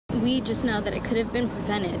We just know that it could have been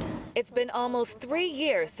prevented. It's been almost 3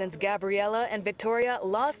 years since Gabriella and Victoria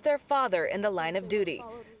lost their father in the line of duty.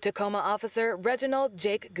 Tacoma officer Reginald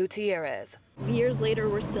Jake Gutierrez. Years later,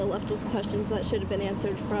 we're still left with questions that should have been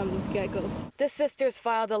answered from the get-go. The sisters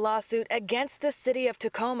filed a lawsuit against the city of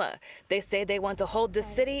Tacoma. They say they want to hold the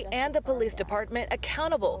city and the police department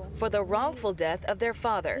accountable for the wrongful death of their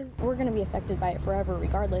father. We're going to be affected by it forever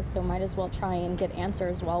regardless, so might as well try and get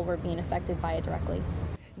answers while we're being affected by it directly.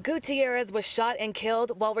 Gutierrez was shot and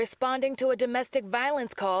killed while responding to a domestic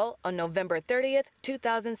violence call on November 30th,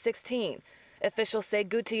 2016. Officials say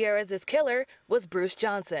Gutierrez's killer was Bruce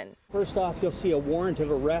Johnson. First off, you'll see a warrant of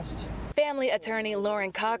arrest. Family attorney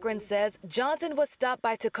Lauren Cochran says Johnson was stopped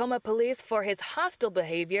by Tacoma police for his hostile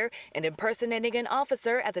behavior and impersonating an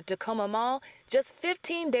officer at the Tacoma Mall just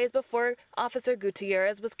 15 days before Officer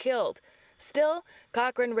Gutierrez was killed. Still,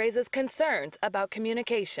 Cochran raises concerns about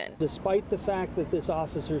communication. Despite the fact that this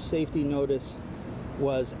officer's safety notice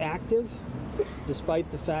was active, despite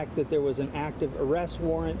the fact that there was an active arrest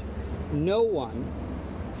warrant, no one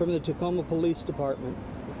from the Tacoma Police Department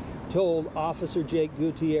told Officer Jake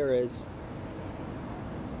Gutierrez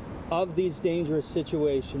of these dangerous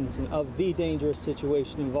situations and of the dangerous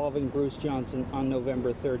situation involving Bruce Johnson on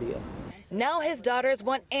November 30th. Now his daughters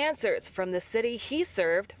want answers from the city he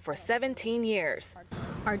served for 17 years.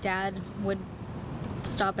 Our dad would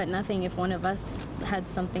stop at nothing if one of us had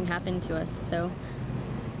something happen to us. So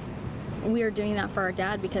we are doing that for our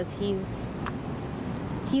dad because he's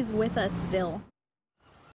with us still.